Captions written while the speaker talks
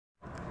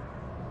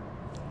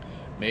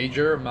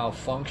Major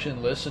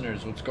Malfunction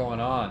listeners, what's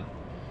going on?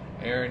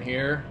 Aaron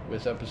here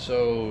with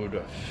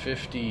episode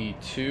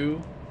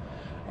 52.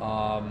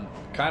 Kind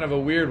of a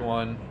weird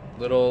one,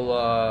 little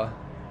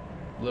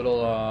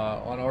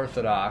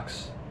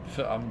unorthodox.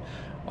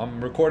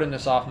 I'm recording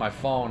this off my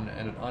phone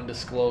at an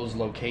undisclosed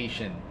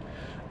location.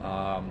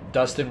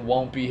 Dustin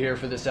won't be here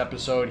for this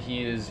episode.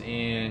 He is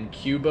in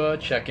Cuba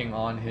checking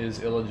on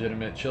his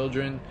illegitimate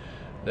children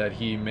that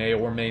he may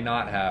or may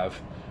not have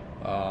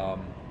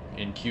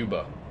in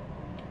Cuba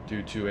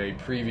due to a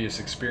previous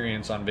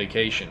experience on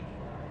vacation,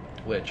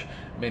 which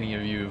many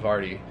of you have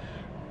already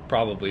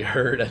probably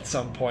heard at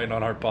some point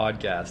on our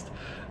podcast.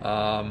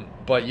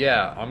 But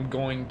yeah, I'm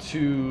going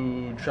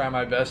to try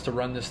my best to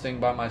run this thing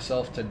by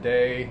myself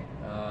today,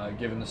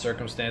 given the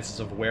circumstances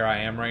of where I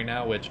am right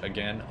now, which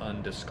again,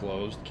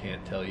 undisclosed,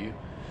 can't tell you.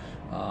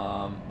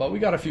 But we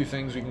got a few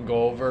things we can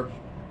go over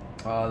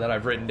that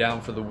I've written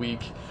down for the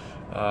week.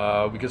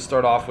 We could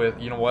start off with,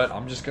 you know what,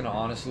 I'm just going to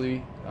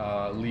honestly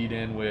lead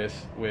in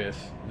with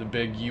the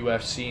big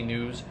UFC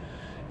news.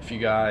 If you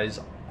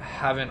guys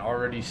haven't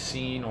already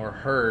seen or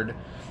heard,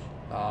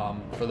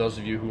 for those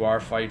of you who are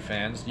fight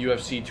fans,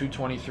 UFC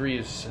 223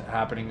 is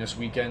happening this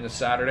weekend, this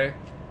Saturday.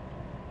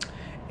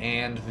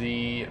 And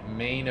the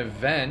main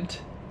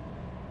event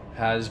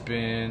has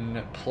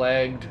been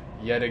plagued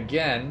yet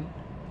again.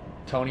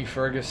 Tony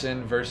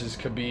Ferguson versus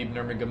Khabib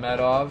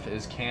Nurmagomedov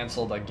is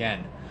canceled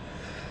again.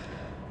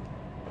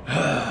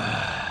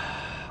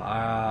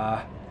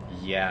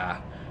 Yeah,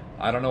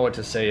 I don't know what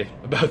to say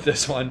about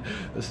this one.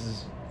 This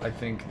is, I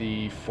think,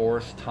 the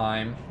fourth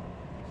time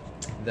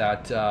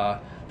that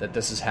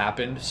this has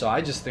happened. So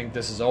I just think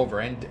this is over.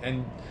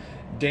 And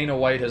Dana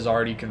White has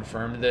already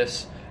confirmed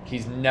this.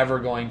 He's never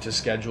going to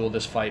schedule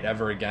this fight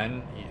ever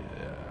again.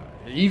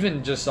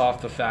 Even just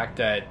off the fact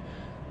that,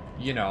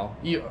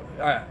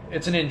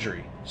 it's an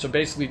injury. So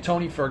basically,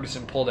 Tony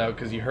Ferguson pulled out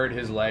because he hurt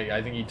his leg.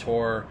 I think he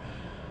tore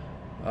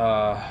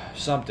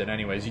something.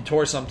 Anyways, he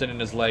tore something in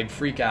his leg,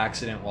 freak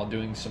accident while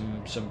doing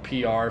some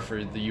PR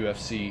for the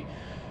UFC,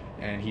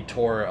 and he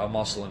tore a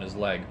muscle in his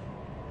leg,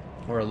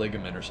 or a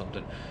ligament or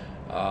something.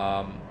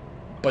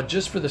 But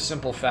just for the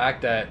simple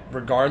fact that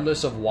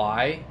regardless of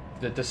why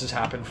that this has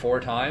happened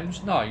 4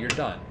 times, no, you're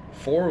done.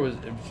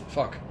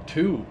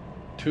 2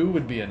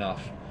 would be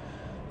enough.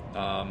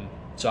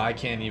 So I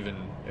can't even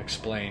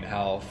explain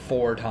how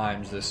 4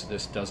 times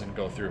this doesn't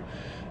go through.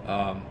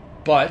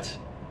 But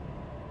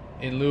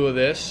in lieu of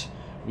this,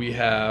 we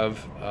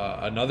have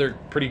another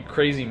pretty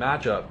crazy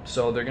matchup.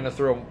 So they're going to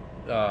throw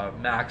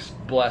Max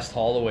Blessed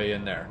Holloway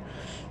in there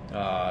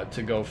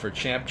to go for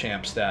champ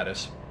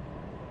status.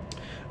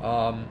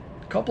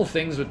 Couple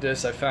things with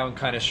this I found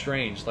kind of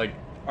strange. Like,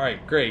 all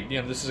right, great.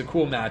 This is a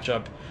cool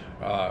matchup.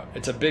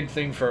 It's a big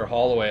thing for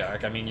Holloway.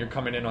 Like, I mean, you're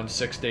coming in on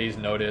 6 days'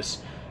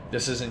 notice.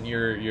 This isn't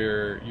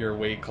your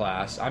weight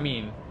class. I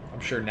mean, I'm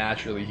sure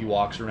naturally he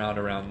walks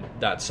around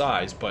that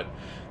size, but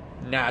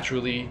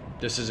naturally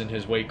this isn't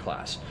his weight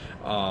class.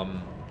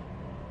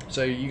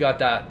 So you got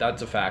that.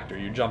 That's a factor.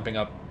 You're jumping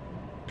up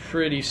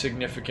pretty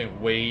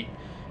significant weight,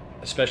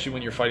 especially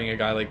when you're fighting a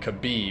guy like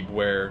Khabib,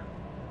 where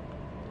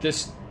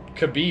this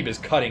Khabib is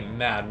cutting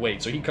mad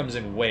weight, so he comes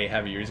in way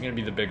heavier. He's going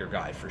to be the bigger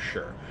guy for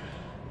sure.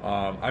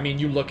 I mean,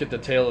 you look at the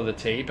tail of the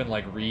tape and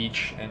like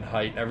reach and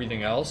height,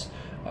 everything else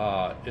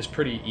is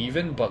pretty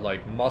even, but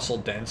like muscle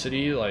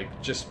density,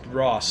 like just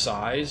raw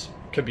size,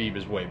 Khabib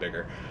is way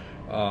bigger.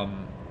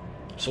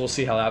 So we'll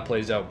see how that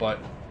plays out. But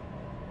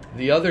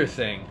the other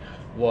thing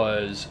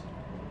was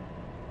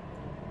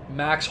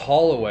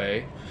Tony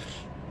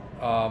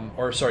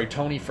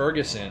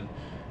Ferguson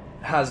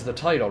has the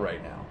title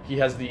right now. He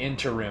has the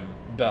interim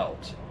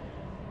belt.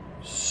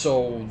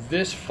 So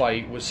this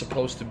fight was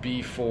supposed to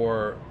be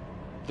for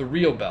the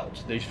real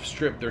belt.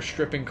 They're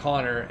stripping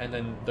Conor, and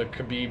then the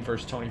Khabib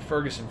versus Tony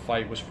Ferguson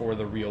fight was for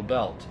the real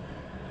belt.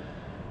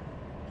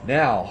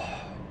 Now,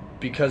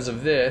 because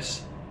of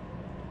this,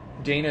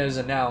 Dana has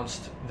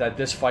announced that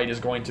this fight is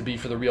going to be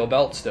for the real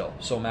belt still.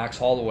 So Max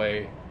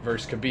Holloway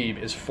versus Khabib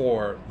is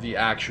for the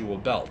actual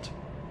belt,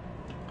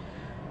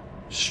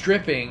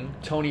 stripping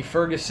Tony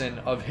Ferguson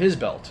of his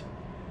belt.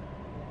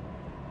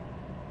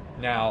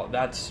 Now,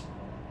 that's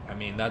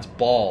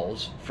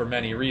balls for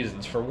many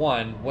reasons. For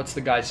one, what's the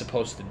guy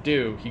supposed to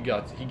do? He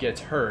gets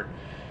hurt.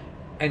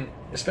 And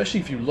especially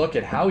if you look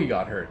at how he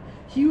got hurt,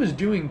 he was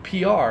doing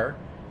PR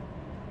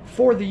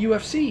for the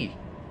UFC.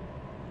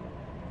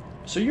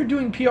 So you're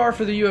doing PR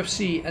for the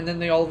UFC, and then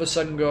they all of a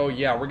sudden go,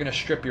 yeah, we're going to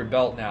strip your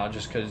belt now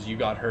just because you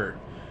got hurt,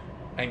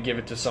 and give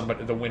it to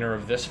somebody, the winner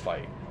of this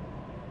fight.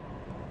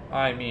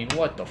 I mean,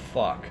 what the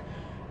fuck?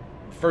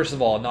 First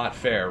of all, not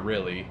fair,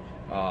 really,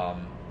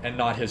 and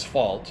not his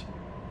fault.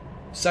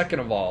 Second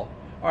of all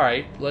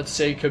right, let's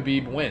say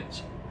Khabib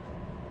wins.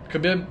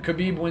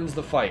 Khabib wins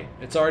the fight.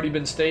 It's already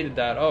been stated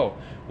that,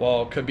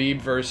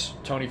 Khabib versus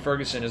Tony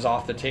Ferguson is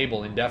off the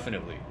table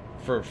indefinitely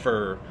for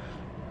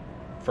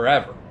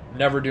forever.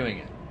 Never doing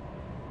it.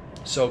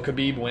 So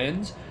Khabib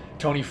wins,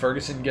 Tony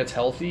Ferguson gets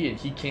healthy, and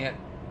he can't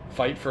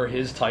fight for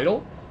his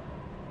title,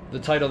 the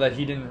title that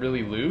he didn't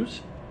really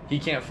lose. He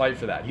can't fight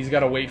for that. He's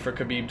got to wait for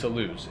Khabib to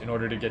lose in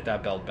order to get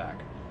that belt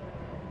back.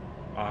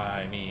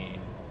 I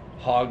mean,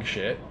 hog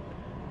shit.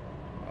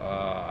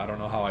 I don't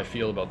know how I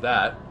feel about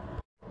that.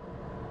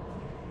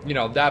 You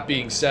know, that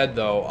being said,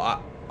 though,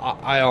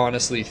 I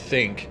honestly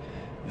think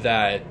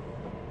that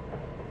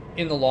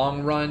in the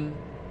long run,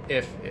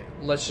 if,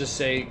 let's just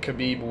say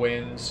Khabib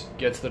wins,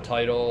 gets the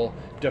title,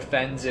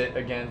 defends it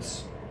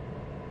against,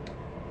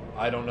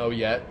 I don't know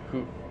yet,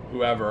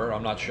 whoever,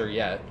 I'm not sure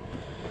yet,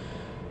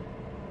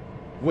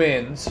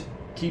 wins,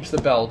 keeps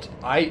the belt,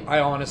 I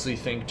honestly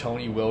think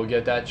Tony will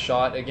get that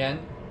shot again.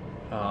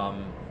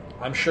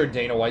 I'm sure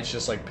Dana White's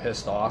just like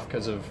pissed off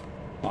because of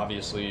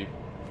obviously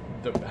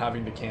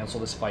having to cancel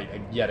this fight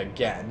yet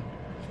again.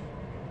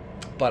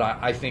 But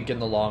I think in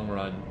the long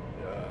run,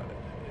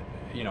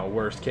 you know,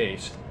 worst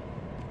case,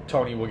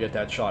 Tony will get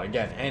that shot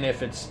again. And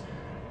if it's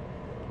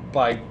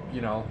by,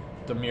 you know,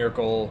 the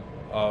miracle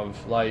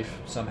of life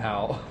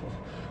somehow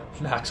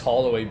Max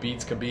Holloway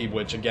beats Khabib,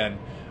 which again,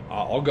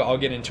 I'll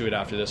get into it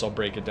after this. I'll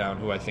break it down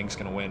who I think's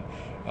going to win.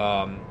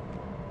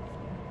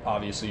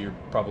 Obviously, you're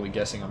probably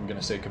guessing I'm going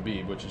to say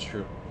Khabib, which is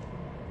true.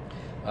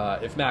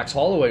 If Max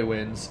Holloway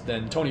wins,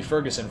 then Tony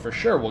Ferguson for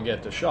sure will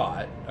get the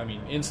shot. I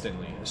mean,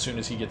 instantly, as soon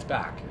as he gets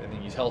back. I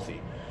think he's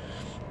healthy.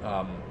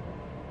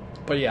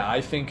 But yeah, I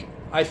think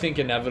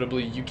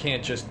inevitably you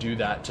can't just do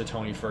that to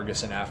Tony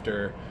Ferguson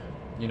after,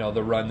 you know,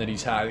 the run that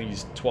he's had.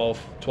 He's 12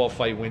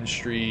 fight win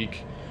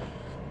streak.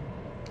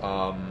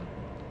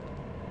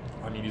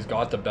 I mean, he's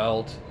got the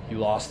belt. He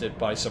lost it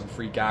by some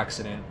freak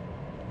accident.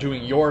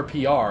 Doing your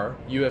PR,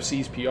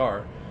 UFC's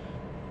PR,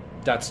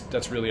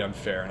 that's really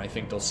unfair, and I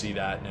think they'll see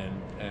that,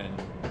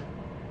 and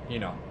you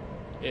know,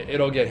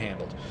 it'll get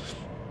handled.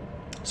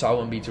 So I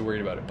wouldn't be too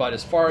worried about it. But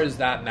as far as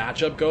that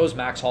matchup goes,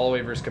 Max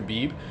Holloway versus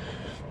Khabib,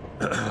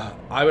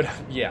 I would,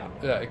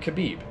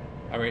 Khabib.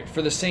 I mean,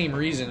 for the same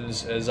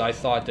reasons as I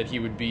thought that he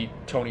would beat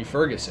Tony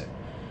Ferguson.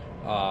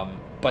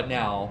 But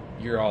now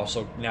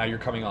you're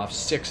coming off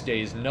 6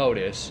 days'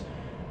 notice.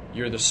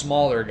 You're the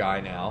smaller guy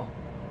now,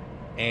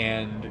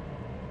 and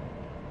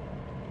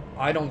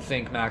I don't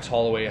think Max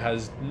Holloway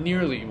has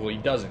nearly, well, he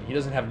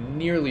doesn't have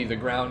nearly the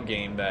ground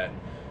game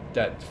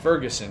that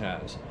Ferguson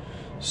has.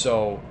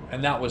 So,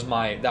 and that was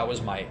my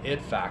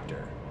it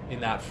factor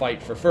in that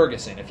fight for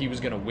Ferguson. If he was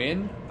going to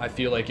win, I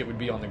feel like it would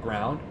be on the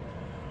ground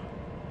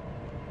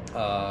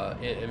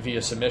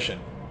via submission,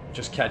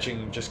 just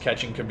catching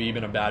Khabib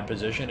in a bad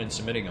position and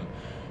submitting him.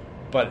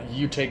 But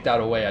you take that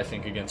away, I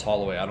think, against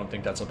Holloway. I don't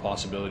think that's a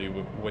possibility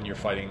when you're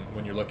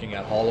looking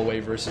at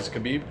Holloway versus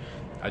Khabib.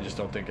 I just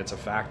don't think it's a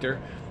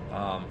factor.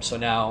 So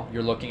now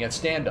you're looking at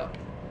stand-up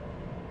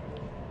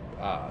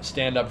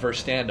versus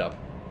stand-up,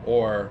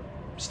 or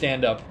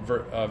stand-up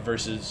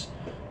versus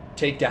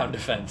takedown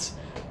defense.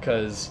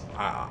 Because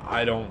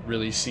I don't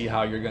really see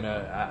how you're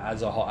gonna,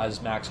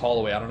 as Max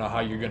Holloway, I don't know how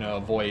you're gonna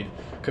avoid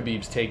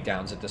Khabib's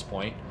takedowns at this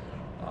point.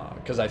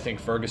 Because I think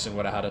Ferguson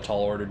would have had a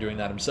tall order doing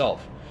that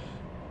himself.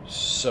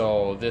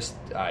 So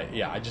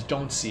I just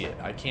don't see it.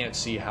 I can't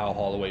see how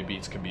Holloway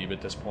beats Khabib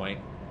at this point.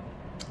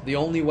 The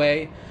only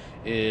way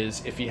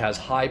is if he has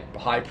high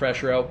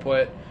pressure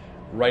output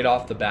right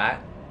off the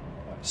bat,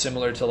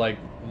 similar to like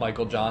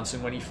Michael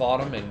Johnson when he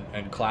fought him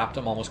and clapped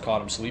him, almost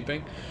caught him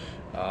sleeping.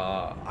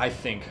 I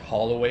think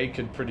Holloway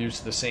could produce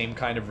the same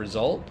kind of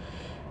result,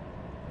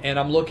 and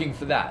I'm looking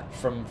for that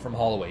from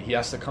Holloway. He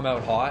has to come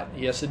out hot.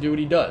 He has to do what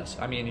he does.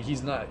 I mean,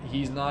 he's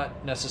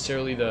not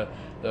necessarily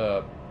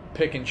the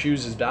pick and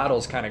choose his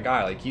battles kind of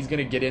guy. Like, he's going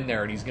to get in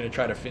there and he's going to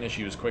try to finish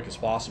you as quick as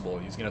possible.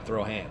 He's going to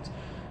throw hands.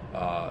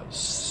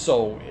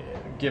 So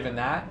given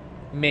that,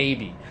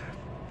 maybe,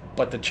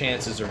 but the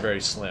chances are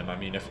very slim. I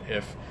mean,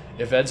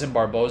 if Edson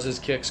Barboza's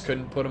kicks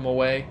couldn't put him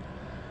away,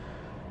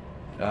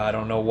 I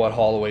don't know what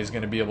Holloway's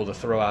going to be able to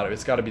throw out.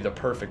 It's got to be the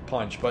perfect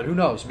punch, but who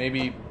knows?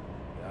 Maybe,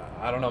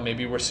 I don't know,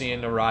 maybe we're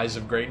seeing the rise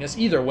of greatness.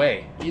 Either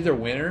way, either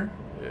winner,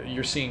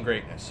 you're seeing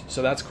greatness.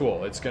 So that's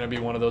cool. It's going to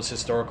be one of those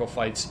historical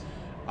fights.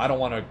 I don't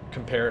want to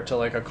compare it to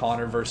like a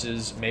Conor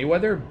versus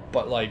Mayweather,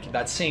 but like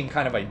that same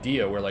kind of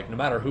idea where like no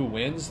matter who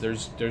wins,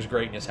 there's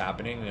greatness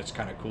happening, and it's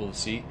kind of cool to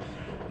see.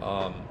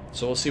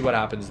 So we'll see what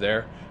happens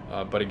there.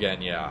 But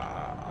again,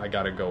 yeah, I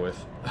gotta go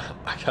with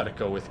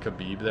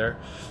Khabib there.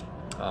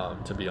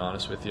 To be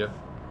honest with you.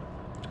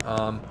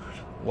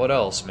 What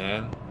else,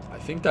 man? I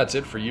think that's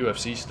it for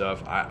UFC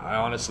stuff. I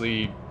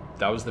honestly,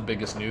 that was the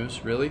biggest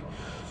news, really.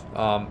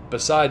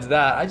 Besides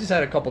that, I just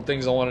had a couple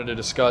things I wanted to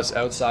discuss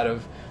outside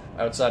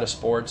of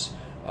sports,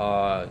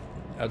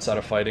 outside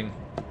of fighting.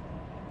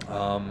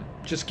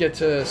 Just get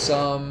to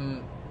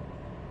some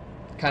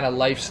kind of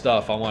life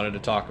stuff I wanted to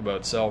talk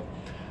about. So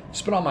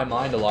it's been on my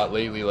mind a lot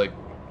lately, like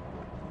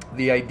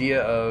the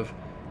idea of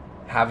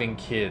having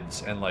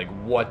kids and like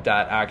what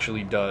that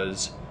actually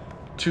does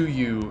to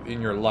you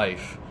in your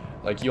life.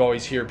 Like, you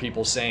always hear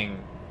people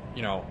saying,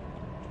 you know,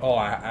 oh,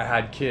 I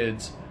had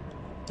kids.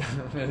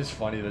 It's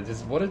funny that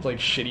this, what a like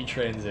shitty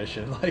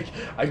transition. Like,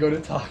 I go to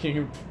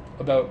talking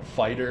about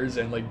fighters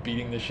and like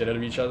beating the shit out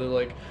of each other,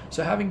 like,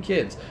 so having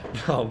kids.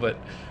 No, but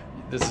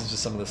this is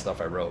just some of the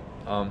stuff I wrote.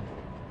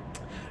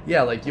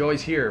 yeah, like you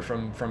always hear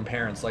from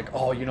parents like,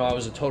 oh, I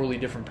was a totally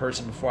different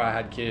person before I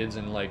had kids,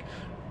 and like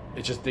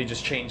they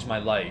just changed my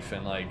life,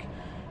 and like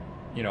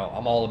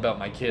I'm all about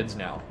my kids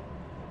now.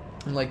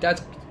 And like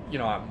that's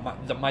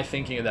my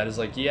thinking of that is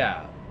like,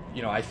 yeah,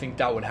 I think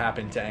that would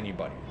happen to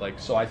anybody. Like,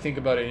 so I think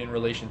about it in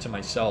relation to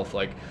myself.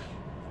 Like,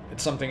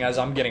 it's something as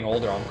I'm getting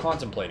older I'm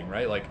contemplating,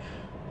 right? Like,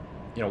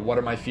 what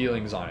are my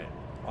feelings on it,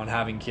 on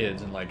having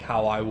kids, and like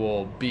how I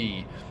will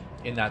be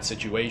in that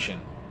situation.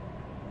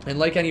 And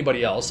like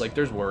anybody else, like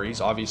there's worries.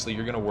 Obviously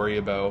you're going to worry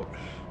about,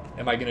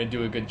 am I going to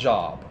do a good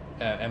job?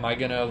 Am I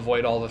going to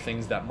avoid all the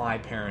things that my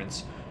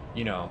parents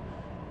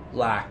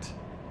lacked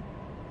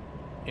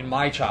in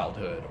my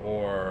childhood?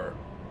 Or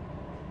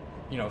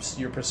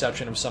your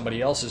perception of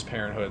somebody else's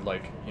parenthood,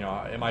 like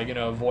am I going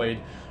to avoid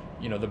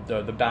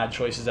the bad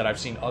choices that I've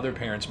seen other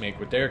parents make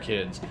with their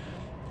kids,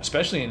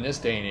 especially in this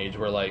day and age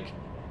where like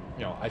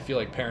I feel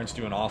like parents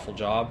do an awful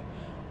job,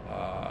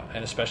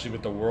 and especially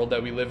with the world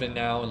that we live in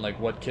now and like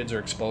what kids are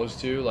exposed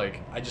to. Like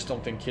I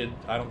don't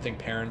think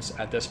parents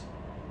at this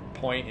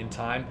point in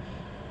time,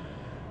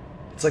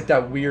 it's like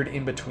that weird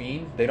in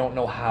between. They don't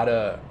know how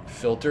to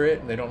filter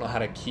it. They don't know how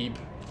to keep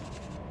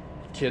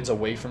kids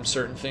away from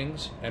certain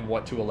things and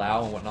what to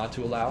allow and what not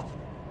to allow.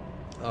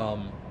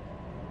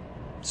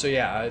 So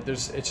yeah,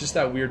 it's just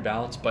that weird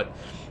balance. But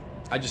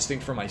I just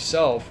think for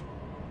myself,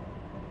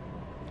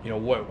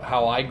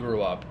 how I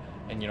grew up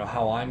and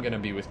how I'm gonna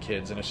be with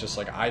kids, and it's just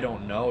like I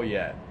don't know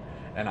yet.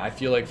 And I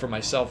feel like for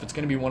myself, it's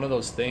gonna be one of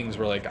those things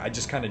where like I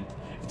just kind of,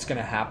 it's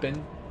gonna happen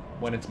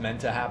when it's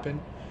meant to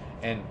happen,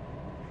 and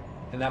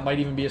that might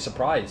even be a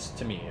surprise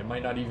to me. It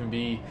might not even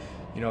be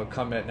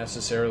come at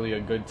necessarily a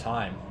good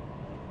time.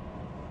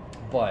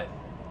 But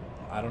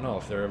I don't know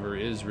if there ever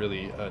is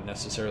really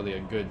necessarily a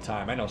good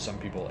time. I know some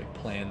people like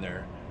plan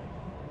their,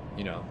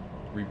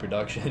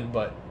 reproduction,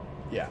 but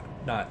yeah,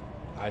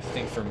 I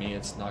think for me,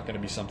 it's not going to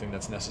be something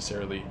that's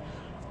necessarily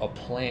a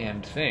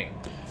planned thing.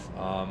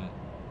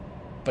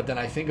 But then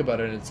I think about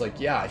it, and it's like,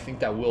 yeah, I think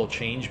that will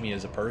change me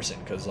as a person,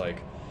 because like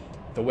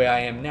the way I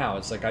am now,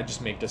 it's like I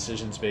just make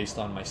decisions based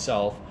on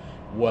myself,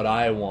 what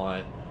I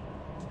want,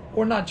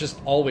 or not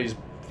just always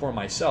for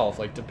myself,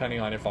 like depending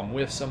on if I'm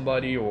with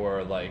somebody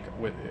or like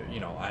with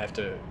I have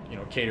to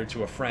cater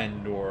to a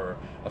friend or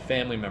a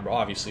family member.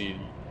 Obviously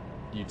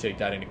you take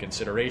that into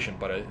consideration,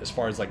 but as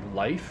far as like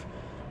life,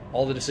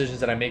 all the decisions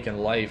that I make in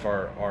life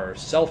are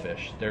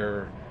selfish.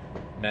 They're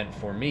meant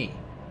for me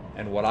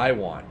and what I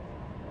want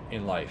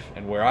in life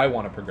and where I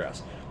want to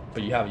progress.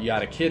 But you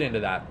add a kid into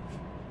that,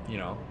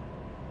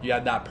 you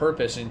add that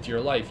purpose into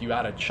your life, you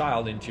add a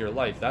child into your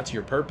life. That's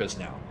your purpose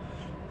now.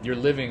 You're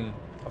living.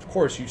 Of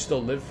course, you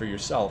still live for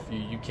yourself.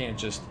 You can't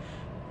just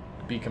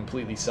be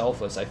completely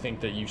selfless. I think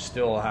that you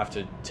still have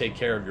to take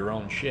care of your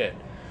own shit.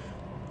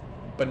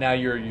 But now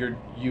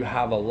you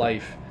have a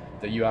life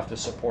that you have to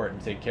support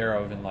and take care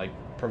of and like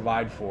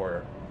provide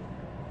for.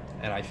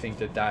 And I think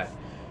that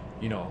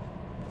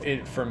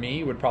it for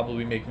me would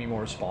probably make me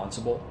more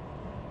responsible,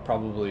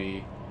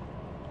 probably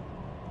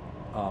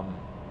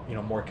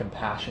more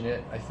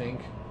compassionate, I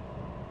think,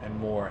 and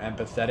more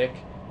empathetic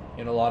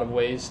in a lot of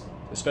ways,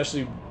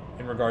 especially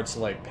in regards to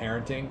like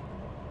parenting,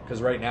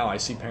 because right now I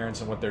see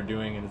parents and what they're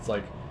doing, and it's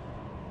like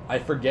I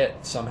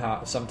forget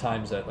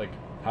sometimes that like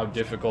how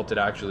difficult it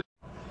actually.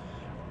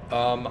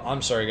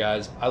 I'm sorry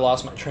guys, I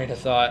lost my train of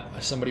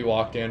thought. Somebody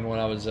walked in when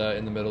I was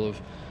in the middle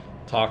of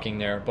talking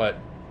there, but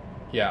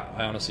yeah,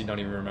 I honestly don't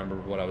even remember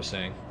what I was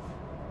saying.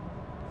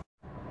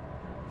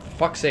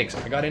 Fuck's sakes,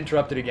 I got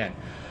interrupted again.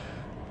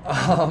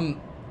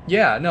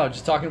 Yeah, no,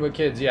 just talking about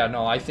kids. Yeah,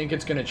 no, I think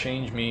it's gonna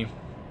change me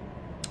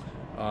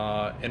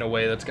in a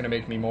way that's going to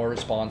make me more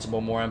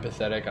responsible, more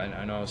empathetic.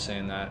 I know I was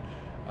saying that.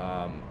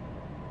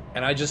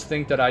 And I just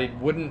think that I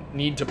wouldn't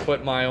need to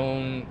put my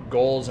own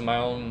goals and my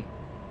own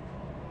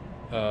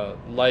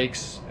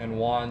likes and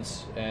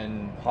wants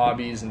and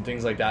hobbies and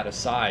things like that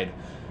aside.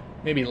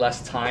 Maybe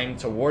less time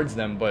towards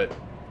them, but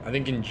I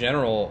think in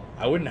general,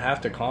 I wouldn't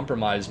have to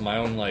compromise my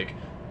own like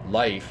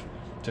life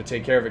to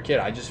take care of a kid.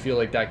 I just feel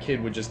like that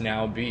kid would just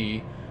now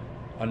be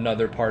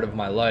another part of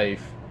my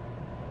life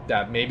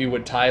that maybe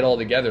would tie it all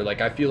together. Like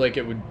I feel like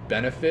it would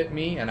benefit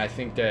me, and I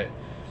think that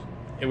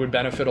it would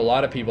benefit a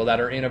lot of people that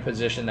are in a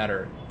position that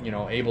are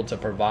able to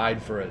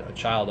provide for a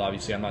child.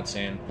 Obviously I'm not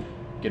saying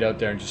get out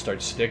there and just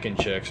start sticking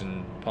chicks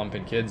and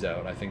pumping kids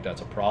out. I think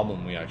that's a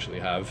problem we actually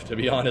have, to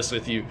be honest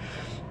with you.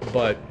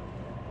 But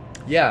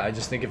yeah, I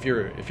just think if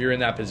you're in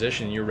that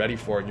position, you're ready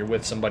for it, you're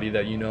with somebody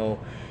that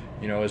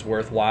is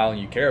worthwhile and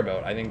you care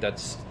about, I think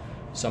that's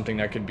something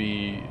that could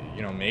be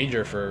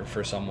major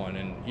for someone.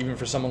 And even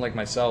for someone like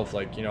myself,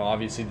 like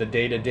obviously the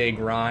day-to-day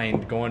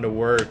grind, going to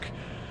work,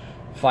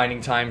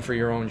 finding time for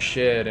your own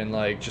shit, and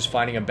like just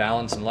finding a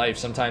balance in life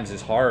sometimes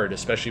is hard,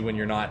 especially when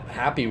you're not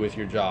happy with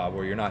your job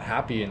or you're not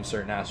happy in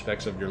certain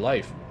aspects of your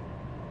life.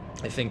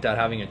 I think that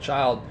having a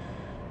child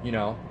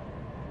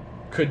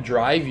could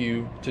drive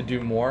you to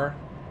do more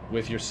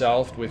with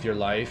yourself, with your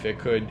life.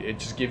 It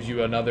just gives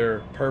you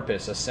another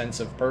purpose, a sense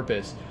of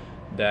purpose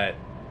that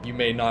you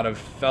may not have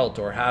felt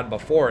or had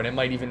before, and it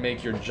might even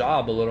make your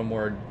job a little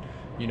more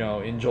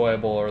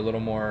enjoyable or a little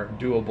more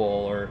doable,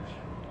 or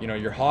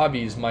your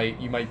hobbies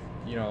you might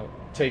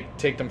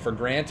take them for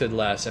granted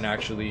less and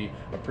actually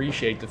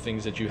appreciate the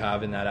things that you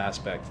have in that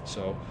aspect.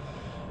 So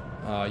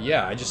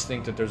yeah, I just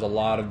think that there's a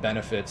lot of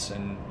benefits,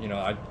 and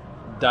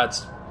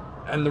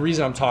and the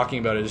reason I'm talking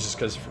about it is just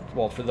because,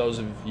 well, for those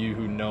of you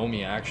who know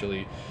me,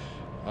 actually,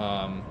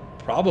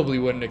 probably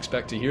wouldn't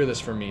expect to hear this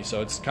from me.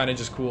 So it's kind of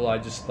just cool. I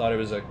just thought it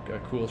was a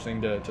cool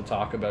thing to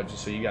talk about,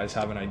 just so you guys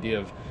have an idea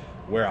of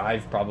where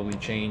I've probably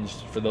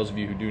changed, for those of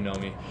you who do know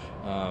me.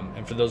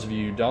 And for those of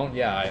you who don't,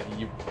 yeah,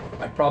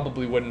 I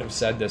probably wouldn't have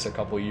said this a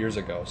couple of years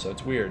ago. So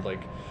it's weird.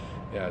 Like,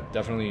 yeah,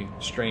 definitely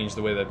strange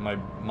the way that my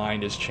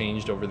mind has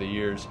changed over the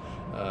years,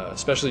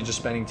 especially just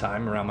spending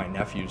time around my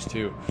nephews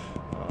too.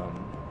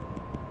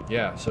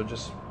 Yeah, so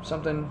just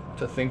something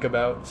to think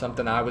about,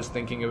 something I was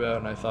thinking about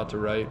and I thought to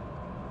write.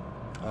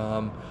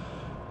 I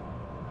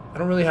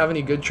don't really have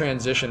any good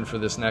transition for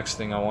this next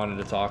thing I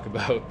wanted to talk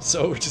about,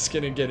 so we're just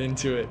going to get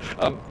into it.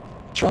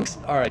 Trunks.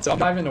 All right, so I'm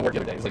driving to work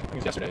the other day. I think it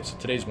was yesterday. So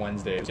today's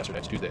Wednesday. It was yesterday.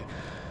 It's Tuesday.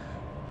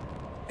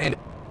 And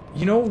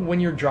when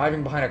you're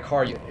driving behind a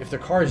car, if the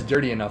car is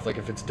dirty enough, like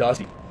if it's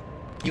dusty,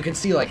 you can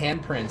see like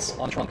handprints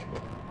on the trunk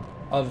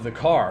of the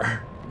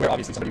car, where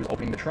obviously somebody was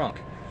opening the trunk.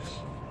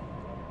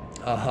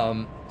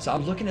 So I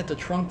was looking at the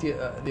trunk the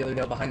other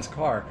day behind this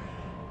car,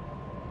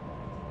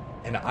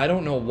 and I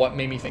don't know what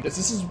made me think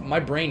this. My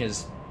brain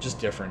is just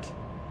different.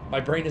 My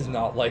brain is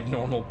not like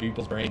normal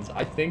people's brains.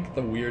 I think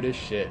the weirdest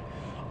shit.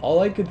 All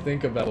I could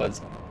think about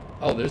was,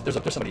 oh, there's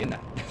somebody in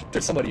that.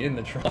 There's somebody in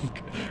the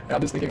trunk. And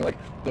I'm just thinking like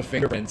the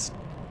fingerprints,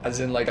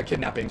 as in like a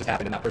kidnapping just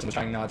happened and that person was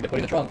trying not to get put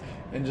in the trunk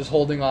and just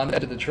holding on to the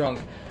edge of the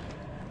trunk.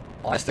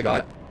 Honest to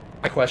God,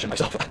 I question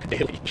myself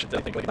daily.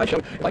 I think like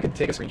if I could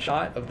take a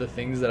screenshot of the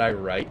things that I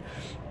write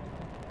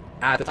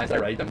at the times that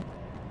I write them,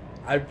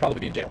 I'd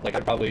probably be in jail. Like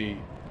I'd probably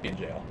be in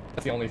jail.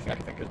 That's the only thing I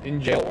can think of.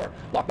 In jail or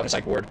locked on a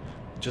psych ward,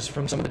 just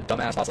from some of the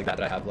dumbass thoughts like that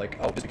I have. Like,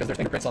 oh, just because there's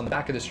fingerprints on the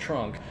back of this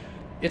trunk,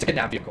 it's a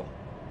kidnap vehicle.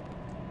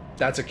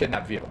 That's a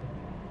kidnap vehicle.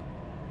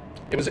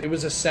 It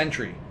was a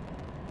Sentry.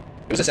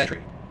 It was a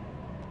Sentry.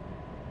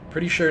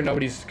 Pretty sure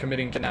nobody's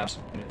committing kidnaps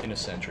in a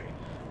Sentry,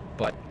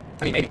 but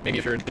I mean maybe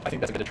if you're, I think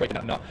that's like a Detroit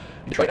kidnap. No,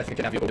 in Detroit I think a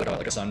kidnap vehicle is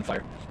like a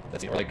Sunfire.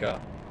 That's it, or like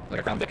a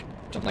Crown Vic,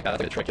 something like that.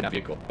 That's like a Detroit kidnap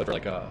vehicle. But for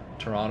like a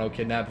Toronto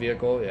kidnap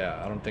vehicle,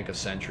 yeah, I don't think a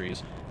Sentry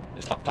is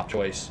top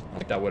choice. I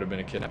think that would have been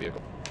a kidnap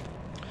vehicle.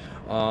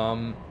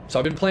 So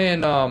I've been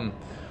playing.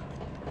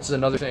 This is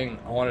another thing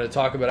I wanted to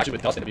talk about actually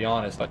with Kelsey, to be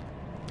honest, but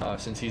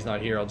since he's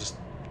not here, I'll just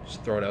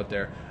throw it out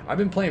there. I've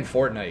been playing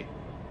Fortnite.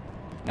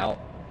 Now,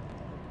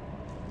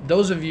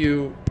 those of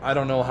you, I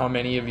don't know how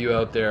many of you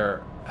out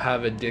there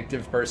have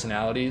addictive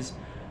personalities.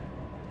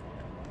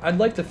 I'd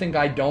like to think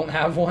I don't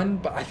have one,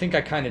 but I think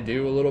I kind of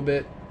do a little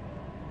bit.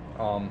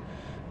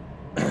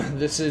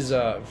 This is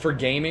for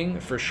gaming,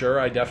 for sure.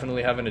 I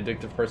definitely have an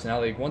addictive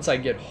personality. Once I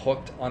get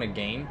hooked on a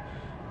game,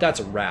 that's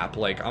a wrap.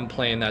 Like, I'm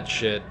playing that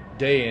shit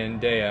day in,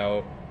 day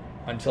out,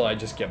 until I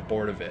just get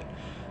bored of it.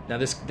 Now,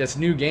 this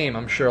new game,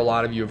 I'm sure a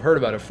lot of you have heard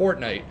about it,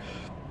 Fortnite.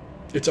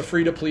 It's a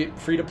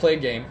free-to-play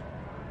game.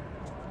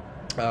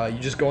 You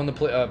just go in the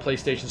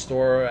PlayStation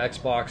Store,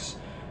 Xbox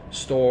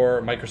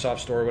Store, Microsoft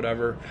Store,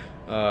 whatever.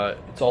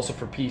 It's also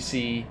for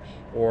PC,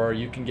 or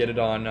you can get it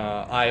on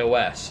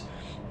iOS.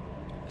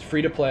 It's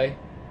free to play.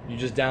 You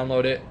just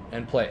download it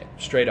and play it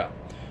straight up.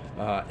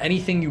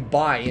 Anything you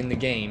buy in the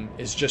game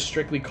is just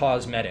strictly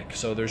cosmetic.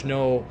 So there's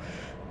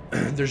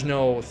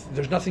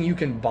nothing you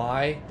can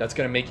buy that's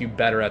going to make you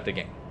better at the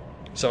game.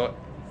 So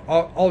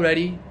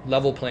already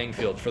level playing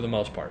field for the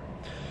most part.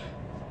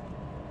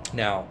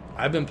 Now,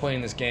 I've been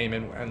playing this game,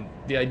 and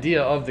the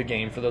idea of the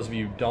game, for those of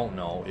you who don't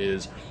know,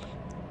 is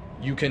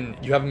you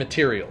have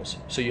materials.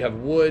 So you have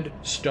wood,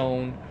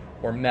 stone,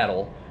 or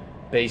metal,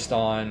 based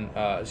on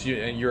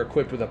you're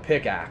equipped with a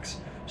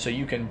pickaxe. So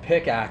you can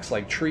pickaxe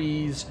like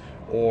trees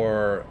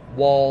or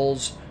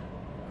walls,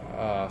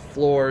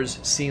 floors,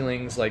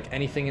 ceilings, like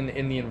anything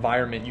in the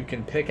environment. You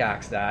can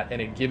pickaxe that, and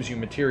it gives you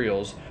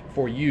materials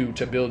for you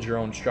to build your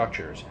own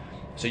structures.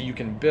 So you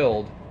can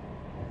build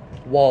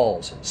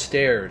walls,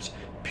 stairs,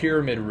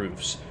 pyramid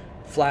roofs,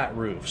 flat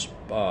roofs,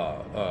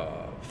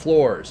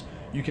 floors.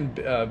 You can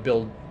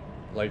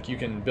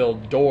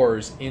build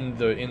doors in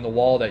the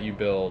wall that you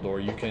build,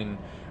 or you can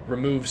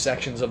remove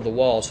sections of the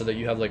wall so that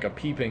you have like a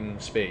peeping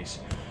space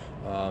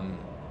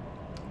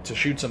to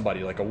shoot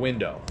somebody, like a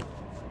window.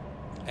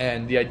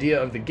 And the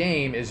idea of the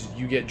game is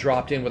you get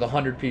dropped in with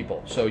 100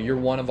 people. So you're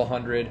one of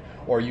 100,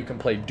 or you can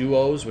play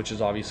duos, which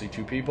is obviously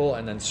 2 people,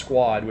 and then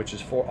squad, which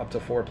is up to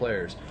 4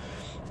 players.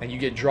 And you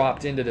get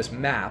dropped into this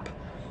map.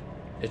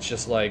 It's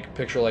just like,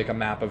 picture like a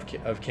map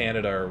of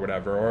Canada or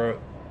whatever, or a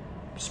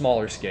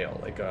smaller scale,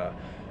 like a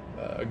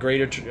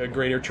greater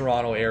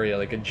Toronto area,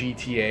 like a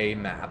GTA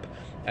map.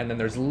 And then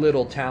there's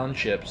little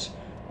townships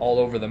all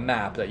over the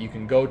map that you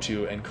can go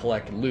to and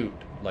collect loot,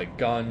 like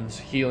guns,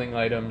 healing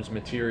items,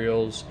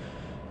 materials,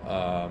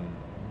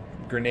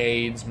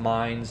 grenades,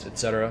 mines,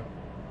 etc.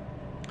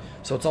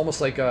 So it's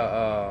almost like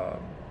I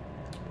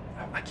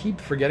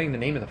keep forgetting the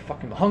name of the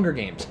fucking Hunger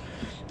Games.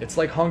 It's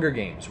like Hunger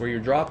Games, where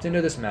you're dropped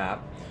into this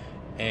map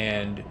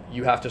and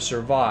you have to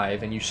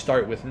survive, and you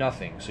start with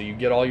nothing. So you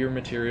get all your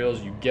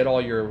materials, you get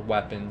all your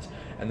weapons,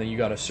 and then you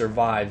got to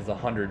survive the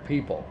 100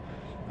 people.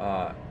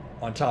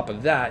 On top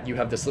of that, you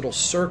have this little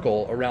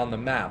circle around the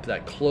map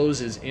that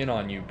closes in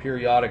on you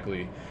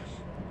periodically,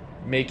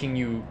 making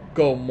you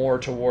go more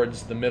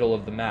towards the middle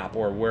of the map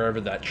or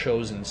wherever that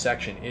chosen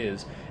section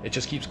is. It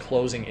just keeps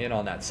closing in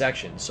on that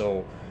section.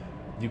 So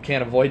you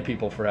can't avoid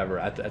people forever.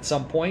 At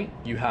some point,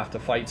 you have to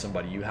fight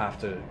somebody. You have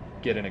to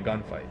get in a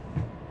gunfight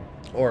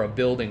or a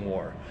building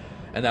war.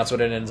 And that's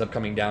what it ends up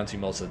coming down to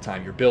most of the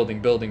time. You're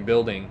building,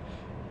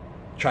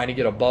 trying to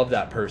get above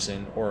that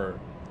person or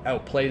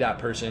outplay that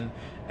person,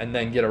 and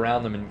then get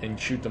around them and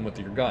shoot them with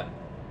your gun.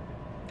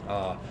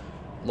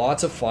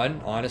 Lots of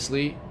fun,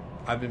 honestly.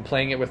 I've been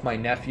playing it with my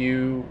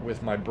nephew,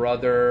 with my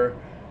brother.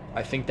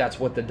 I think that's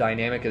what the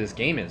dynamic of this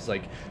game is.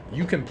 Like,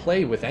 you can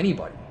play with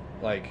anybody.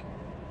 Like,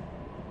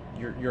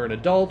 you're an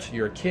adult,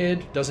 you're a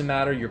kid, doesn't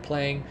matter, you're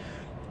playing.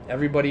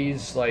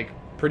 Everybody's, like,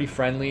 pretty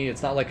friendly.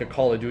 It's not like a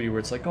Call of Duty where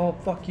it's like, oh,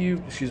 fuck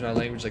you, excuse my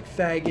language, like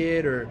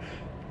faggot, or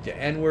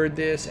N-word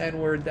this,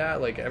 N-word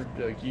that. Like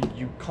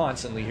you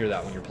constantly hear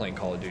that when you're playing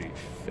Call of Duty.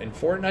 In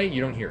Fortnite,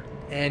 you don't hear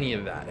any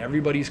of that.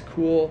 Everybody's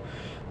cool.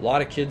 A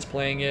lot of kids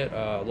playing it.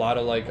 A lot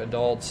of like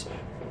adults.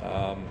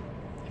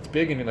 It's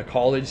big in the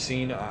college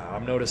scene.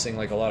 I'm noticing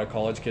like a lot of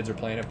college kids are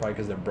playing it, probably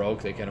because they're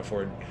broke. They can't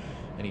afford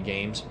any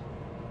games.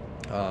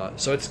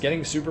 So it's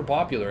getting super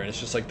popular, and it's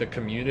just like the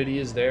community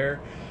is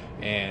there,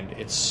 and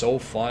it's so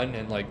fun,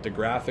 and like the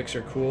graphics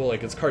are cool.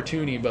 Like, it's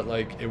cartoony, but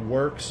like it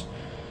works.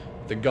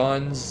 The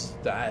guns,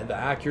 the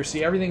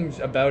accuracy, everything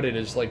about it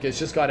is like, it's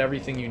just got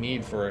everything you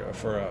need for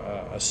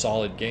a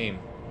solid game.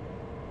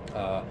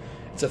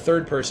 It's a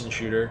third-person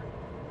shooter,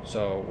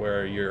 so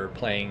where you're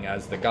playing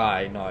as the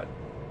guy, not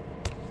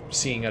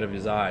seeing out of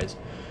his eyes.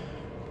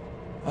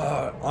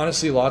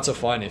 Honestly, lots of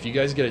fun. If you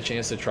guys get a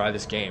chance to try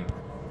this game,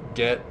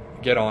 get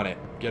on it.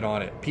 Get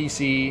on it.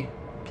 PC,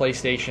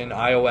 PlayStation,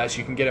 iOS.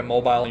 You can get it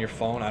mobile on your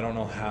phone. I don't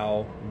know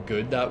how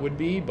good that would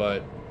be,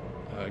 but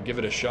give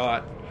it a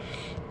shot.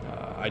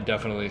 I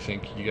definitely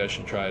think you guys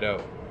should try it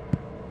out.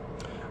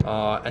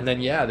 And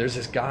then, yeah, there's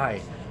this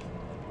guy.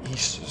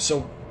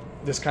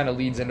 This kind of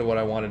leads into what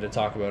I wanted to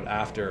talk about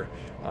after.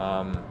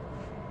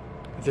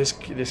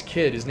 This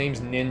kid, his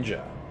name's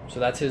Ninja. So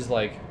that's his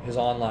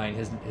online,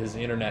 his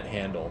internet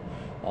handle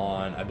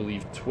on, I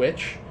believe,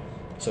 Twitch.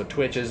 So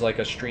Twitch is like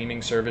a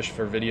streaming service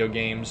for video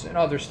games and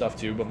other stuff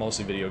too, but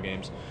mostly video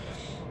games.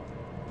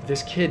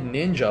 This kid,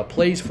 Ninja,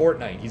 plays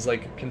Fortnite. He's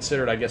like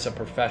considered, I guess, a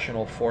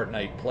professional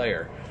Fortnite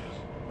player.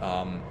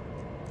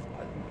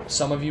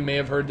 Some of you may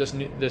have heard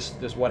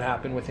this what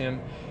happened with him.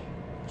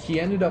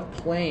 He ended up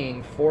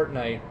playing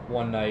Fortnite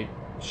one night,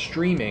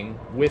 streaming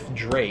with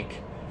Drake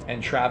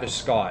and Travis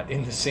Scott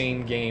in the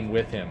same game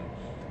with him,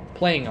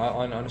 playing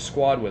on a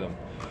squad with him.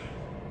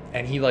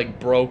 And he like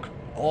broke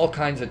all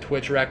kinds of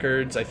Twitch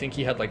records. I think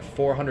he had like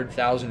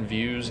 400,000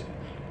 views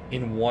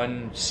in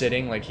one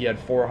sitting. Like, he had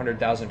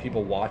 400,000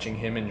 people watching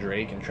him and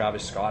Drake and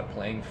Travis Scott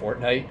playing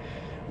Fortnite,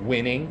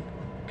 winning,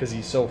 because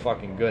he's so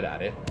fucking good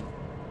at it.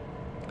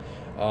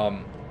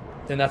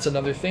 And that's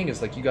another thing, is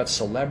like, you got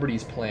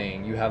celebrities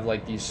playing, you have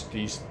like these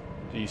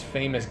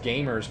famous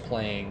gamers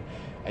playing,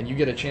 and you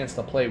get a chance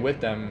to play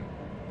with them,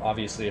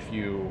 obviously if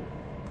you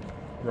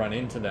run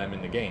into them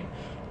in the game.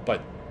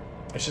 But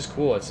it's just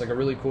cool. It's like a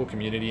really cool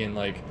community, and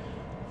like,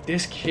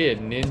 this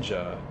kid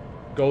Ninja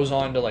goes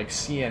on to like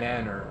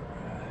CNN or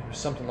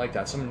something like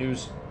that, some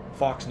news,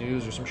 Fox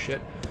News or some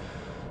shit,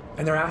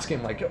 and they're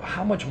asking like,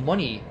 how much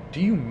money do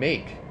you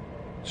make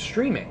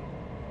streaming,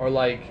 or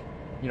like,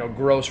 you know,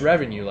 gross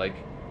revenue, like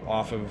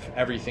off of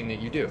everything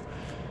that you do?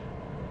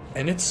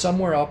 And it's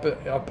somewhere up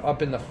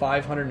in the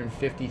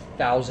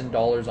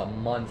 $550,000 a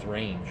month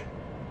range.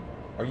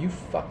 Are you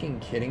fucking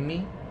kidding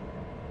me?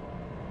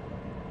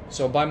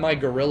 So by my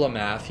gorilla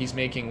math, he's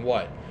making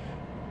what?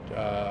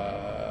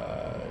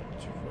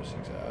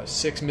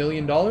 $6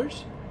 million?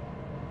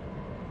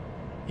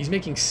 He's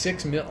making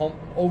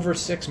over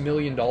 $6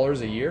 million a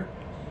year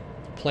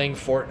playing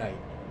Fortnite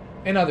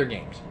and other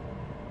games.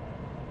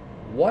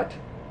 What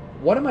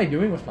am I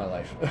doing with my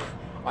life?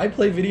 I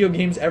play video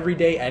games every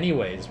day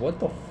anyways.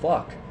 What the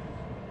fuck?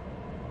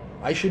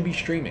 I should be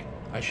streaming.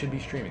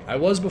 I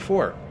was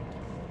before,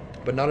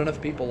 but not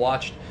enough people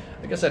watched.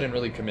 I guess I didn't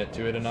really commit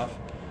to it enough,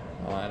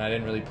 and I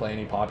didn't really play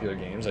any popular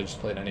games. I just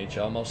played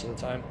NHL most of the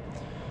time.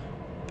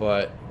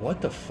 But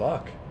what the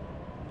fuck?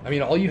 I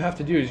mean, all you have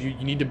to do is you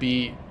need to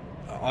be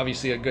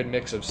obviously a good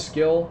mix of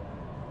skill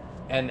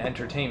and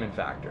entertainment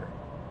factor,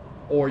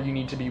 or you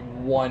need to be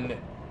one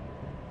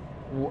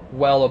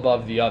well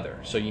above the other.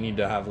 So you need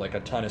to have like a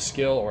ton of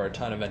skill or a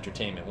ton of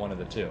entertainment, one of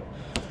the two.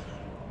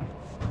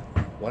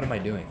 What am I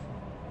doing?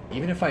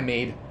 Even if I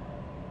made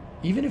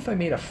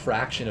a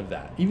fraction of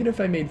that, even if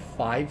I made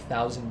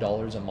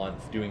 $5,000 a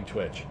month doing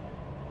Twitch,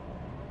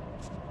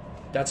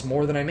 that's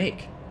more than I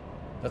make.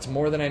 That's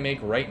more than I make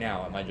right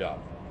now at my job.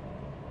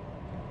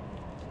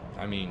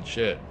 I mean,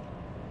 shit.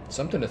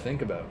 Something to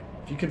think about.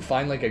 If you could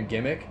find like a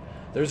gimmick,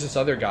 There's this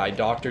other guy,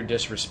 Dr.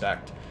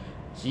 Disrespect.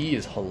 He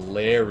is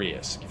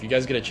hilarious. If you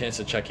guys get a chance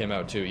to check him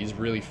out too, he's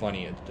really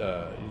funny.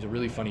 He's a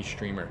really funny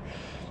streamer.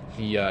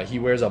 He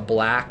wears a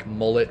black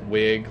mullet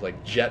wig,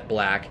 like jet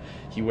black.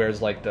 He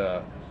wears like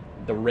the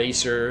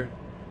racer,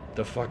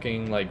 the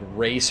fucking like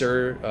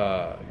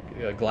racer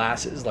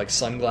glasses, like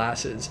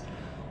sunglasses,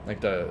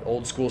 like the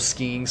old school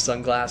skiing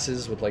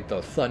sunglasses with like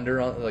the thunder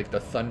on, like the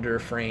thunder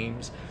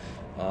frames.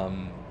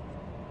 And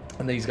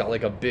then he's got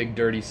like a big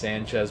dirty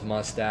Sanchez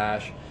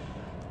mustache.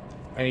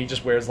 And he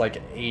just wears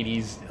like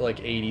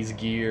 80s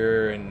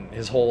gear, and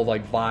his whole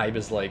like vibe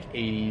is like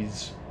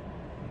 80s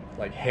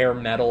like hair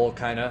metal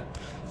kind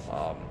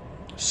of.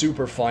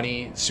 Super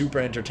funny, super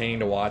entertaining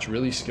to watch,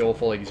 really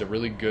skillful. Like he's a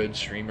really good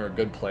streamer, a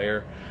good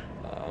player.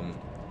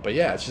 But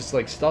yeah, it's just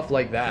like stuff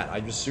like that.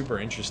 I'm just super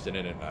interested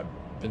in it. I've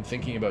been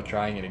thinking about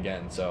trying it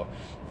again. So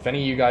if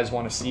any of you guys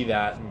want to see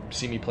that and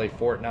see me play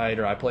Fortnite,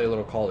 or I play a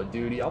little Call of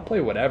Duty, I'll play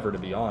whatever, to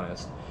be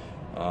honest.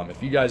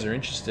 If you guys are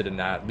interested in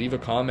that, leave a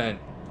comment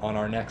on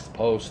our next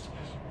post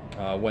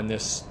when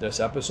this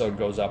episode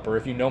goes up, or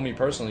if you know me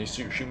personally,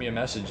 shoot me a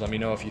message. Let me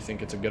know if you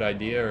think it's a good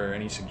idea or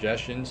any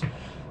suggestions.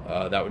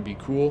 That would be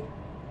cool.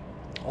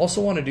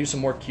 Also want to do some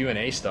more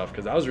Q&A stuff,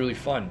 because that was really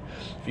fun.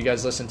 If you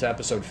guys listened to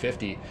episode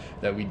 50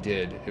 that we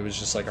did, it was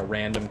just like a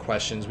random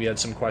questions. We had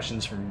some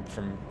questions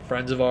from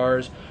friends of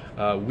ours.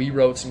 We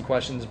wrote some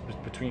questions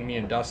between me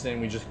and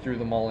Dustin. We just threw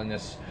them all in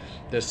this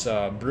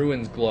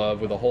Bruins glove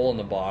with a hole in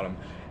the bottom,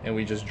 and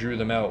we just drew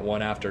them out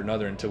one after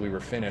another until we were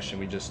finished, and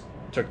we just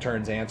took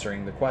turns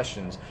answering the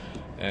questions.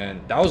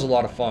 And that was a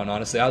lot of fun,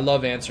 honestly. I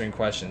love answering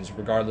questions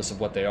regardless of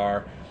what they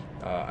are.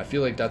 I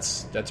feel like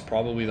that's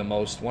probably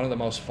one of the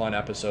most fun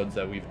episodes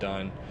that we've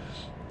done.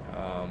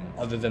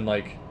 Other than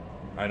like,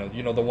 I don't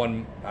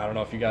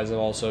know if you guys have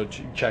also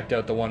checked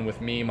out the one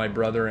with me, my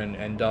brother,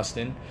 and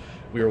Dustin.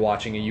 We were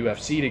watching a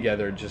UFC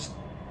together, just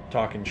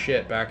talking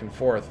shit back and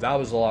forth. That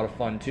was a lot of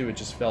fun too. It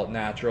just felt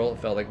natural. It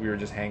felt like we were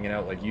just hanging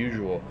out like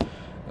usual.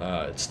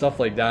 Stuff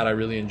like that I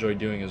really enjoy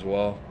doing as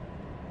well.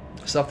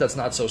 Stuff that's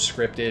not so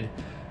scripted,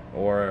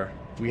 or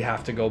we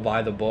have to go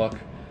by the book.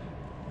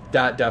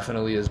 That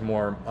definitely is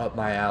more up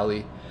my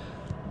alley,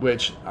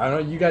 which I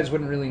don't know, you guys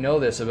wouldn't really know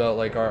this about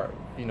like our,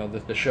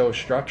 the show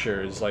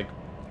structure is like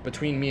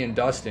between me and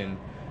Dustin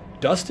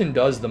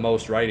does the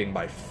most writing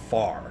by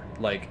far.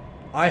 Like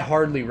I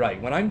hardly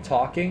write. When I'm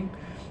talking,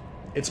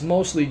 it's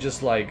mostly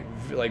just like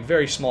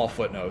very small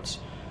footnotes.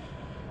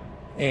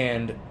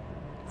 And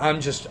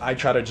I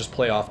try to just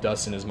play off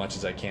Dustin as much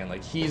as I can.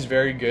 Like he's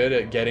very good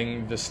at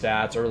getting the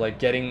stats, or like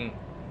getting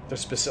the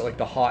specific, like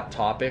the hot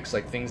topics,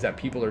 like things that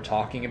people are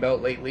talking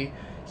about lately.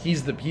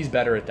 He's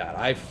better at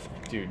that.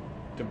 The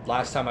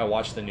last time I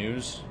watched the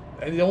news,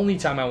 and the only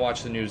time I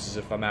watch the news is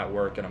if I'm at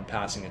work and I'm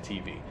passing a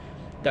TV.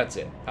 That's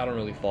it. I don't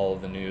really follow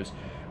the news.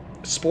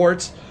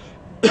 Sports,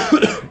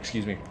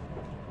 excuse me.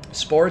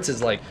 Sports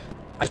is like,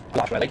 I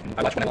watch what I like.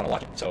 I watch when I want to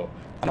watch it. So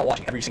I'm not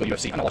watching every single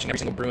UFC. I'm not watching every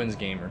single Bruins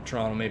game or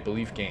Toronto Maple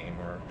Leaf game,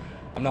 or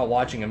I'm not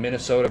watching a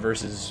Minnesota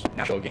versus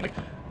Nashville game. Like,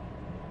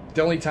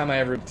 the only time I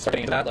ever start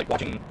getting into that, like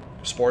watching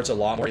sports a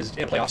lot more, is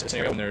in a playoff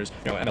scenario when there's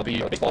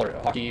MLB or baseball or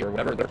hockey or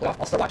whatever they're playoff.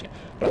 I'll start watching it.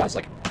 But otherwise,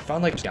 like I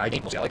found like I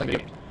like video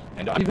games,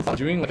 and I even thought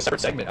doing like a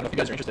separate segment. I don't know if you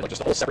guys are interested, like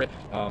just a whole separate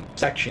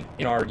section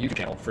in our YouTube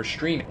channel for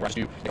streaming, where I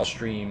just I'll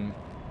stream,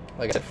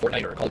 like I said,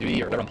 Fortnite or Call of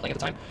Duty or whatever I'm playing at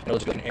the time, and I'll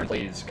just do like an Aaron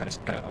Plays kind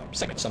of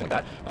segment, something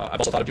like that. I've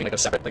also thought of doing like a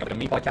separate, like a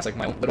mini podcast, like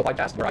my own little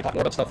podcast, where I talk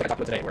more about stuff that I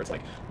talked about today, where it's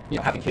like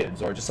having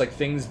kids, or just like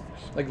things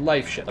like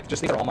life shit, like just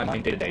things that are on my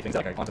mind day to day, things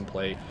that I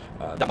contemplate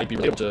that might be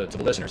relatable to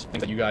the listeners,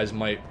 things that you guys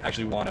might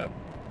actually want to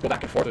go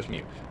back and forth with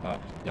me.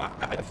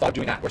 I thought of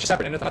doing that, which is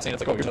separate, and it's not saying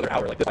it's like, oh, here's another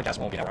hour, like this podcast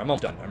won't be an hour. I'm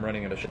almost done. I'm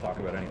running out of shit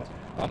talking about it anyways.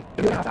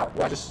 It'll be a half hour,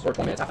 or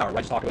 20 minutes, half hour, where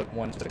I just talk about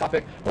one specific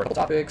topic, or a couple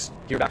topics,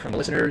 hear back from the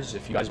listeners.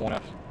 If you guys want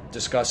to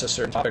discuss a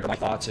certain topic or my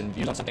thoughts and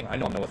views on something, I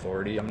know I'm no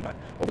authority, I'm not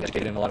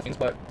overeducated in a lot of things,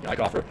 but I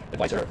can offer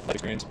advice or life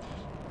experience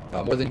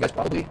more than you guys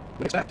probably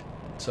would expect.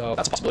 So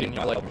that's a possibility, and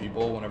I like helping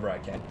people whenever I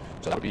can.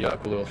 So that would be a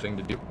cool little thing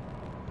to do.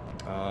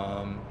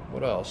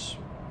 What else?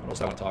 What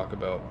else I want to talk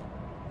about?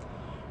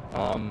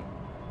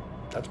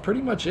 That's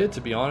pretty much it, to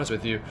be honest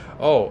with you.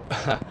 Oh,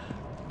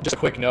 just a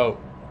quick note.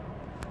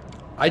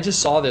 I just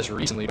saw this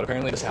recently, but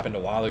apparently this happened a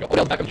while ago.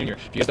 Odell Beckham Jr.,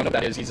 if you guys don't know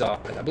what that is,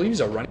 I believe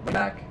he's a running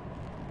back.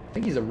 I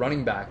think he's a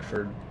running back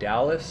for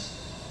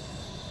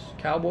Dallas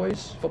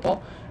Cowboys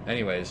football.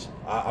 Anyways,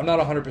 I'm not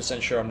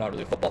 100% sure. I'm not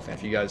really a football fan.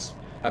 If you guys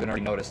haven't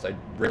already noticed, I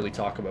rarely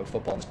talk about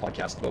football in this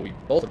podcast, but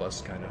both of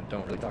us kind of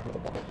don't really talk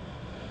about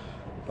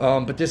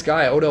football. But this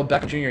guy, Odell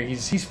Beckham Jr.,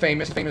 he's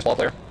famous football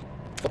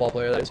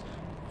player, that is.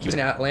 He was in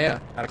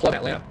Atlanta, at a club in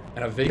Atlanta,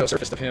 and a video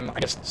surfaced of him,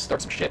 I guess,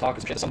 start some shit, talking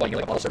some shit to somebody,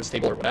 like a bottle service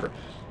table or whatever.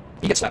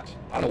 He gets slapped.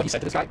 I don't know what he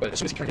said to this guy, but as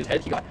soon as he turned his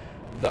head, he got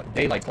the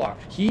daylight clock.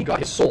 He got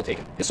his soul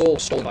taken. His soul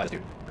stolen by this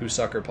dude who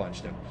sucker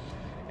punched him.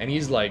 And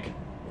he's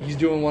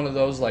doing one of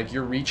those, like,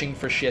 you're reaching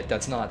for shit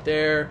that's not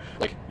there.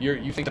 Like,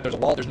 you think that there's a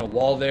wall, there's no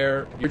wall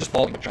there. You're just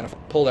falling, trying to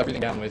pull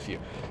everything down with you.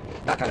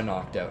 That kind of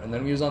knocked out. And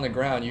then when he was on the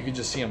ground, you could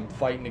just see him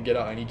fighting to get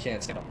up, and he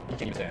can't stand up. He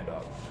can't even stand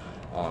up.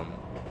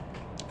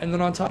 And then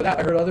on top of that,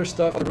 I heard other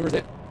rumors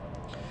that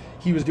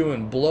he was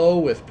doing blow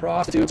with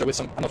prostitutes, or with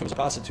some, I don't know if it was a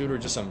prostitute or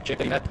just some chick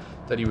that he met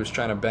that he was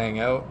trying to bang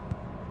out.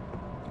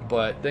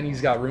 But then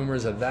he's got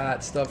rumors of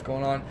that stuff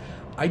going on.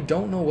 I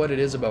don't know what it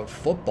is about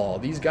football.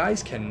 These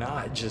guys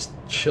cannot just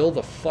chill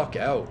the fuck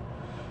out.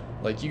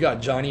 Like, you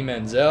got Johnny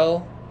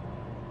Manziel.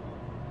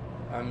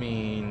 I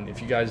mean,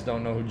 if you guys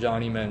don't know who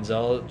Johnny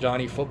Manziel,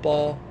 Johnny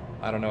Football,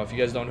 I don't know. If you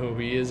guys don't know who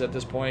he is at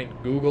this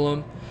point, Google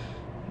him.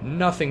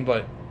 Nothing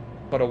but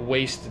a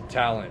wasted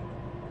talent.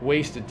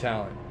 Wasted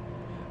talent.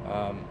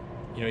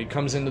 He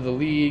comes into the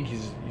league.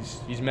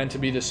 He's meant to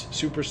be this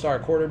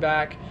superstar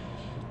quarterback.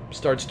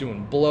 Starts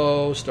doing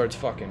blow. Starts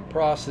fucking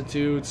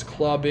prostitutes,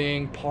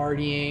 clubbing,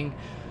 partying,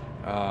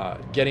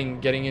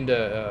 getting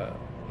into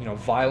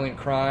violent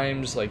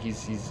crimes. Like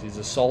he's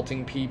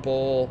assaulting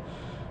people,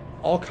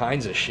 all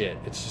kinds of shit.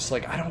 It's just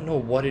like, I don't know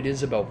what it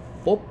is about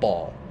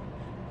football.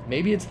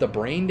 Maybe it's the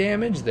brain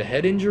damage, the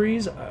head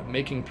injuries,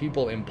 making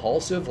people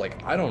impulsive.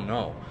 Like, I don't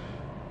know.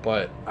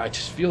 But I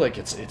just feel like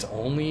it's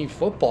only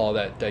football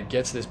that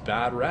gets this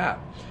bad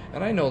rap.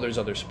 And I know there's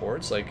other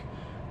sports, like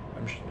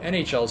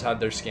NHL's had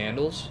their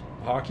scandals,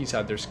 hockey's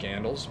had their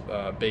scandals,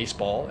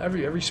 baseball,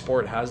 every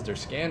sport has their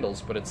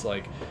scandals, but it's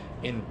like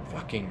in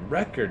fucking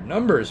record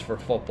numbers for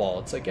football.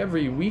 It's like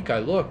every week I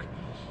look,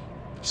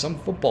 some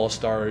football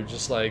star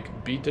just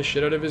like beat the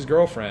shit out of his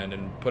girlfriend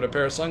and put a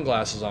pair of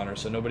sunglasses on her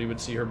so nobody would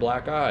see her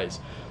black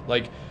eyes.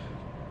 Like,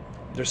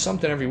 there's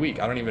something every week.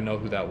 I don't even know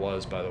who that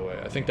was, by the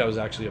way. I think that was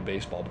actually a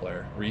baseball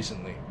player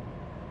recently.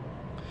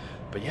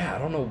 But yeah, I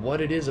don't know what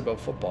it is about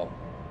football.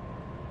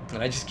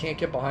 And I just can't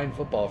get behind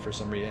football for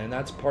some reason. And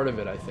that's part of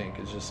it, I think,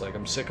 is just like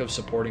I'm sick of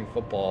supporting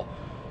football,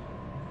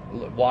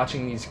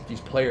 watching these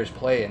players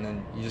play, and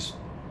then you just,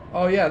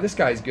 oh yeah, this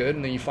guy's good.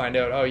 And then you find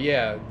out, oh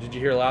yeah, did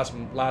you hear last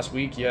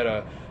week he had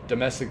a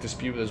domestic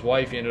dispute with his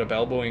wife? He ended up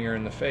elbowing her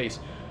in the face.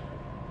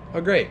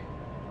 Oh, great.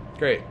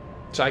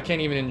 So I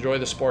can't even enjoy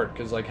the sport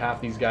because like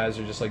half these guys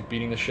are just like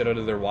beating the shit out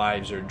of their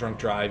wives or drunk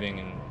driving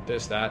and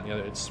this, that, and the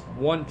other. It's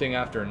one thing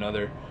after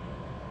another.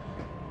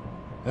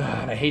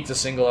 And I hate to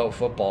single out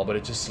football, but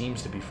it just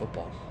seems to be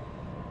football.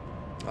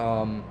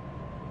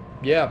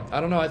 Yeah, I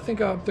don't know. I think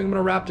I'm going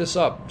to wrap this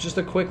up. Just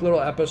a quick little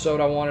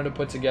episode I wanted to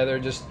put together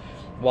just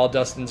while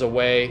Dustin's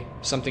away,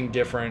 something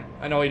different.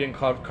 I know he didn't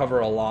cover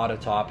a lot of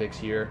topics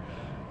here.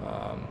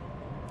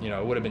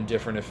 It would have been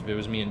different if it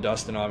was me and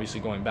Dustin obviously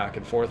going back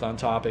and forth on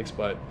topics,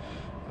 but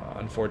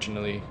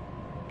unfortunately,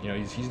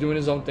 he's doing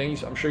his own thing.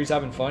 I'm sure he's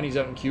having fun. He's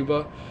out in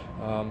Cuba.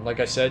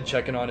 Like I said,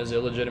 checking on his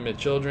illegitimate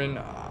children.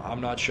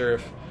 I'm not sure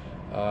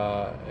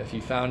if he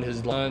found his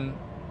son.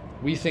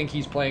 We think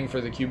he's playing for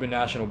the Cuban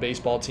national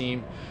baseball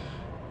team.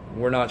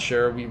 We're not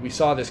sure. We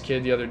saw this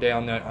kid the other day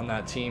on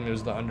that team. It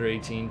was the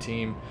under-18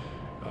 team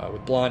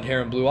with blonde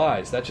hair and blue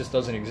eyes. That just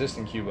doesn't exist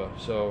in Cuba.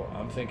 So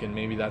I'm thinking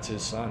maybe that's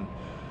his son.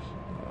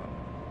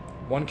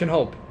 One can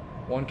hope.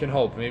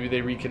 Maybe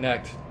they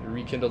reconnect,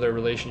 rekindle their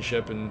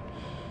relationship, and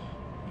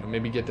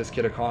maybe get this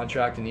kid a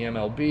contract in the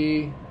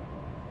MLB,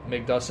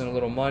 make Dustin a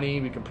little money.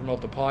 We can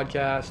promote the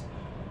podcast.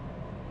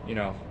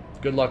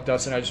 Good luck,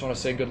 Dustin. I just want to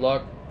say good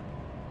luck.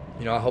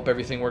 I hope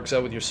everything works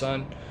out with your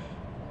son.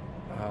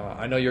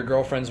 I know your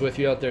girlfriend's with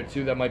you out there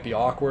too. That might be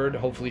awkward.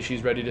 Hopefully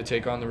she's ready to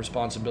take on the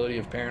responsibility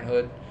of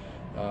parenthood,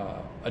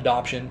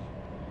 adopted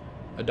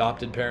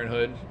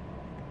parenthood.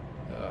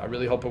 I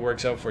really hope it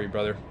works out for you,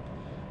 brother.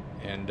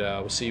 And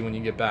we'll see you when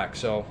you get back.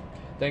 So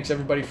thanks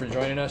everybody for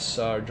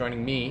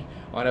joining me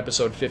on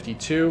episode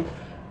 52.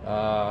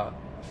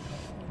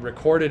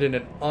 Recorded in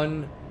an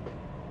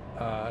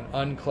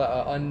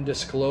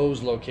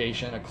undisclosed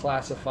location, a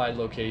classified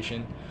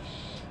location,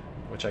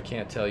 which I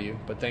can't tell you,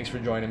 but thanks for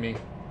joining me.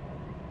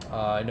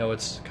 I know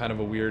it's kind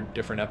of a weird,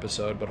 different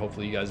episode, but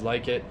hopefully you guys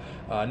like it.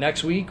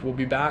 Next week, we'll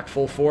be back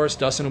full force.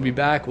 Dustin will be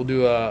back. We'll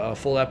do a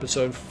full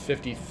episode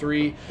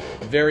 53.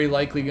 Very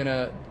likely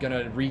gonna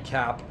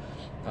recap.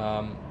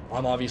 I'm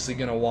obviously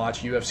gonna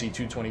watch UFC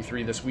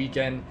 223 this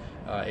weekend,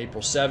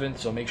 April 7th,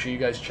 so make sure you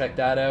guys check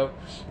that out.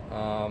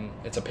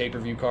 It's a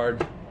pay-per-view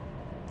card.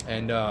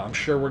 And I'm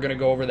sure we're going to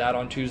go over that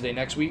on Tuesday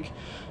next week.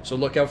 So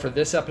look out for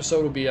this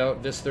episode. Will be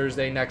out this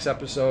Thursday. Next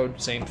episode,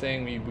 same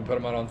thing. We put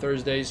them out on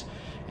Thursdays.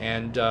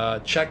 And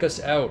check us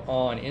out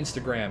on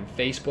Instagram,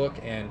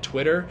 Facebook, and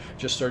Twitter.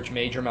 Just search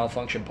Major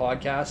Malfunction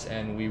Podcast,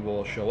 and we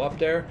will show up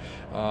there.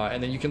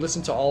 And then you can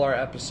listen to all our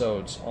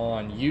episodes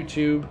on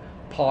YouTube,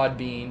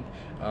 Podbean,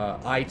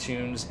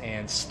 iTunes,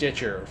 and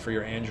Stitcher for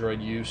your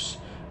Android use.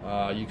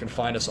 You can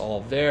find us all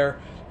there.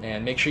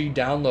 And make sure you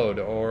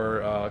download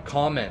or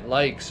comment,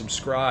 like,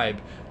 subscribe.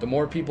 The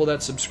more people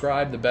that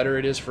subscribe, the better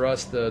it is for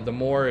us. The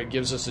more it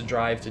gives us a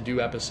drive to do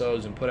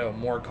episodes and put out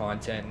more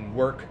content and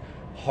work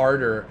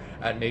harder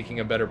at making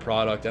a better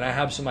product. And I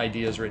have some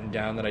ideas written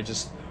down that I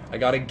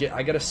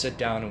gotta sit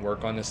down and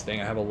work on this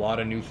thing. I have a lot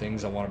of new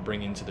things I want to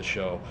bring into the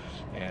show,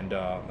 and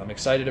I'm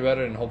excited about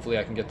it. And hopefully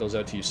I can get those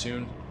out to you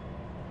soon.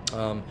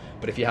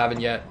 But if you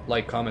haven't yet,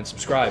 like, comment,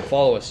 subscribe,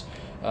 follow us.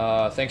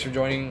 Thanks for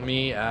joining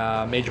me,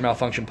 Major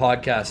Malfunction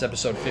Podcast,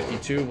 episode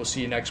 52. We'll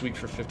see you next week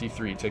for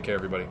 53. Take care,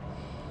 everybody.